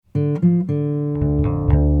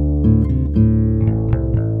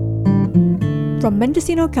From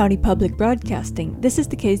Mendocino County Public Broadcasting, this is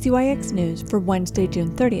the KZYX News for Wednesday, June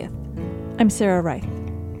 30th. I'm Sarah Reith.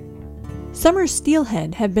 Summer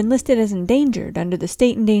steelhead have been listed as endangered under the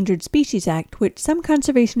State Endangered Species Act, which some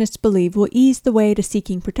conservationists believe will ease the way to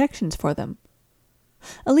seeking protections for them.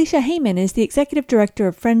 Alicia Heyman is the executive director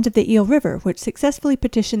of Friends of the Eel River, which successfully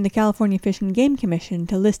petitioned the California Fish and Game Commission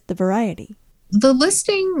to list the variety. The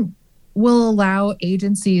listing will allow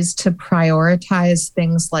agencies to prioritize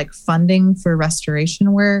things like funding for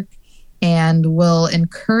restoration work and will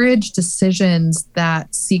encourage decisions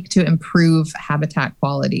that seek to improve habitat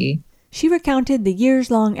quality. She recounted the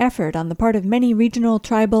years-long effort on the part of many regional,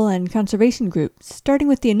 tribal, and conservation groups, starting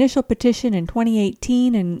with the initial petition in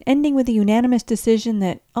 2018 and ending with a unanimous decision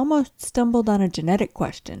that almost stumbled on a genetic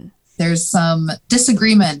question. There's some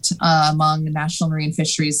disagreement among National Marine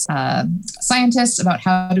Fisheries scientists about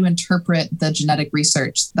how to interpret the genetic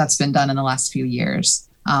research that's been done in the last few years.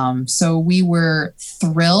 So we were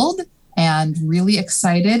thrilled and really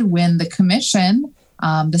excited when the commission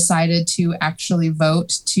decided to actually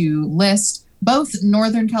vote to list both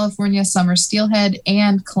Northern California summer steelhead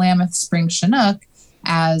and Klamath spring chinook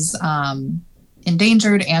as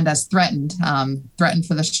endangered and as threatened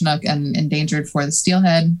for the chinook and endangered for the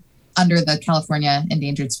steelhead under the California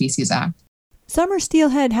Endangered Species Act. Summer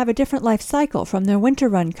steelhead have a different life cycle from their winter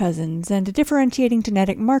run cousins and a differentiating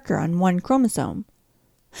genetic marker on one chromosome.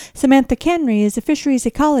 Samantha Canry is a fisheries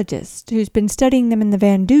ecologist who's been studying them in the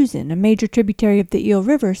Van Duzen, a major tributary of the Eel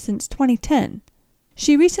River, since 2010.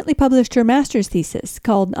 She recently published her master's thesis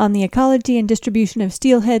called On the Ecology and Distribution of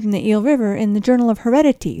Steelhead in the Eel River in the Journal of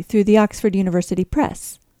Heredity through the Oxford University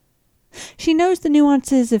Press. She knows the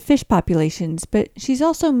nuances of fish populations, but she's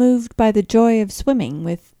also moved by the joy of swimming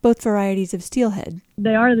with both varieties of steelhead.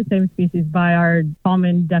 They are the same species by our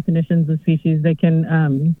common definitions of species. They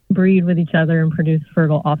can breed with each other and produce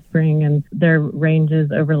fertile offspring, and their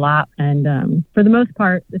ranges overlap. And for the most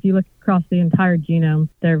part, if you look across the entire genome,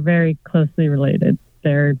 they're very closely related.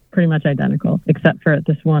 They're pretty much identical, except for at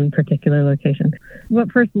this one particular location.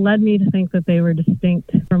 What first led me to think that they were distinct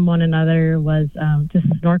from one another was just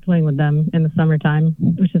snorkeling with them in the summertime,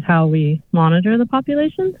 which is how we monitor the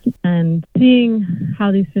populations, and seeing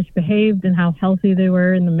how these fish behaved and how healthy they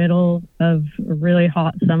were in the middle of a really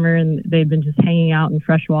hot summer, and they'd been just hanging out in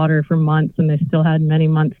fresh water for months, and they still had many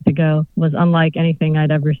months to go, was unlike anything I'd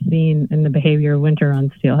ever seen in the behavior of winter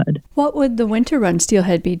run steelhead. What would the winter run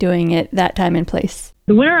steelhead be doing at that time and place?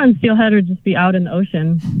 The winter run steelhead would just be out in the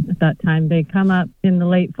ocean at that time. They come up in the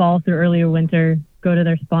late fall through earlier winter, go to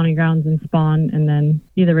their spawning grounds and spawn, and then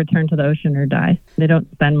either return to the ocean or die. They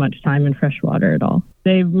don't spend much time in fresh water at all.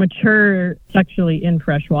 They mature sexually in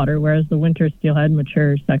fresh water, whereas the winter steelhead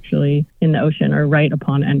matures sexually in the ocean or right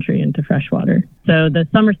upon entry into fresh water. So the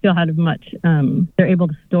summer steelhead they're able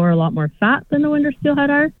to store a lot more fat than the winter steelhead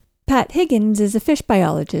are. Pat Higgins is a fish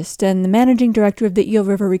biologist and the managing director of the Eel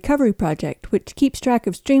River Recovery Project, which keeps track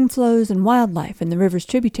of stream flows and wildlife in the river's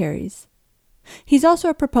tributaries. He's also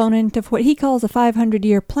a proponent of what he calls a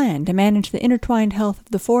 500-year plan to manage the intertwined health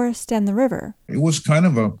of the forest and the river. It was kind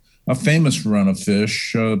of a famous run of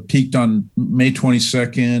fish, peaked on May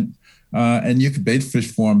 22nd, and you could bait fish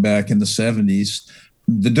for them back in the 70s.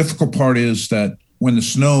 The difficult part is that when the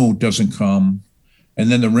snow doesn't come and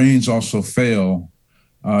then the rains also fail,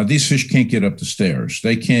 these fish can't get up the stairs.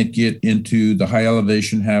 They can't get into the high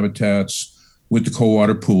elevation habitats with the cold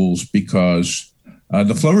water pools because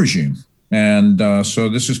the flow regime. And so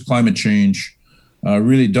this is climate change,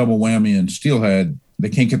 really double whammy in steelhead. They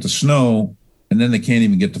can't get the snow, and then they can't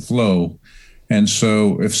even get the flow. And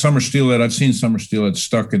so if summer steelhead, I've seen summer steelhead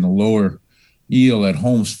stuck in the lower eel at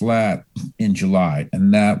Holmes Flat in July,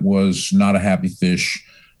 and that was not a happy fish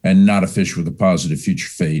and not a fish with a positive future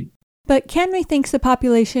fate. But Canry thinks the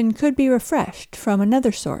population could be refreshed from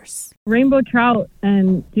another source. Rainbow trout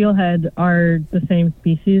and steelhead are the same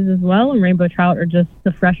species as well, and rainbow trout are just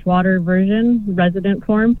the freshwater version, resident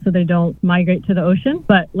form, so they don't migrate to the ocean.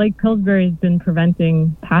 But Lake Pillsbury has been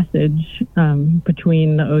preventing passage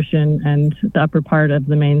between the ocean and the upper part of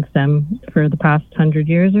the main stem for the past 100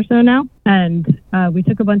 years or so now. And we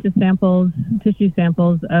took a bunch of tissue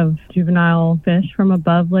samples of juvenile fish from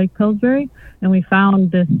above Lake Pillsbury, and we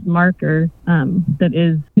found this marker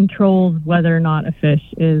that controls whether or not a fish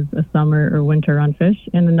is a summer or winter run fish.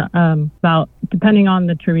 And about, depending on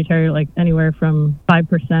the tributary, like anywhere from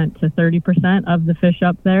 5% to 30% of the fish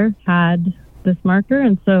up there had this marker.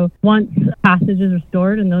 And so once passage is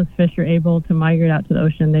restored and those fish are able to migrate out to the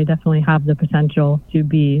ocean, they definitely have the potential to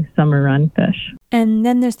be summer run fish. And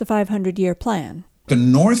then there's the 500-year plan. The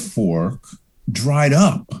North Fork dried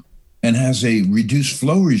up and has a reduced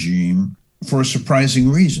flow regime for a surprising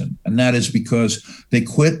reason, and that is because they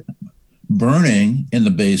quit burning in the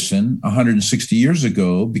basin 160 years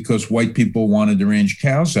ago because white people wanted to range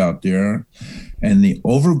cows out there, and the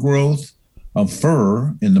overgrowth of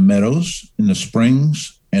fir in the meadows, in the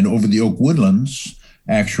springs, and over the oak woodlands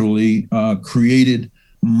actually created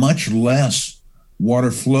much less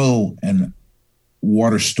water flow and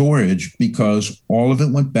water storage because all of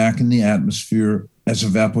it went back in the atmosphere as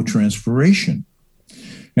evapotranspiration.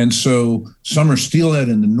 And so summer steelhead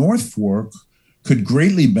in the North Fork could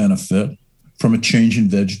greatly benefit from a change in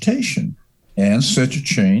vegetation. And such a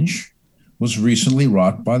change was recently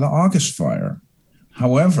wrought by the August fire.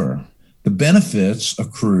 However, the benefits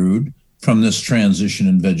accrued from this transition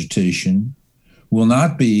in vegetation will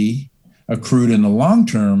not be accrued in the long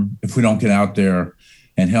term if we don't get out there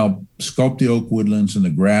and help sculpt the oak woodlands and the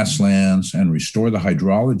grasslands and restore the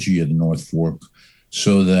hydrology of the North Fork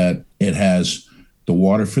so that it has the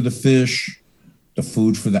water for the fish, the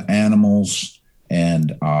food for the animals,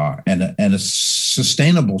 and a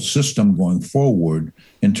sustainable system going forward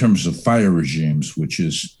in terms of fire regimes, which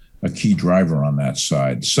is a key driver on that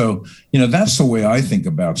side. So, that's the way I think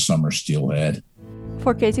about summer steelhead.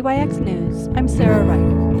 For KZYX News, I'm Sarah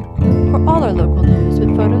Wright. For all our local news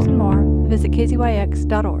with photos and more, visit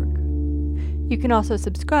kzyx.org. You can also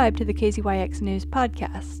subscribe to the KZYX News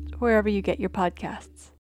podcast, wherever you get your podcasts.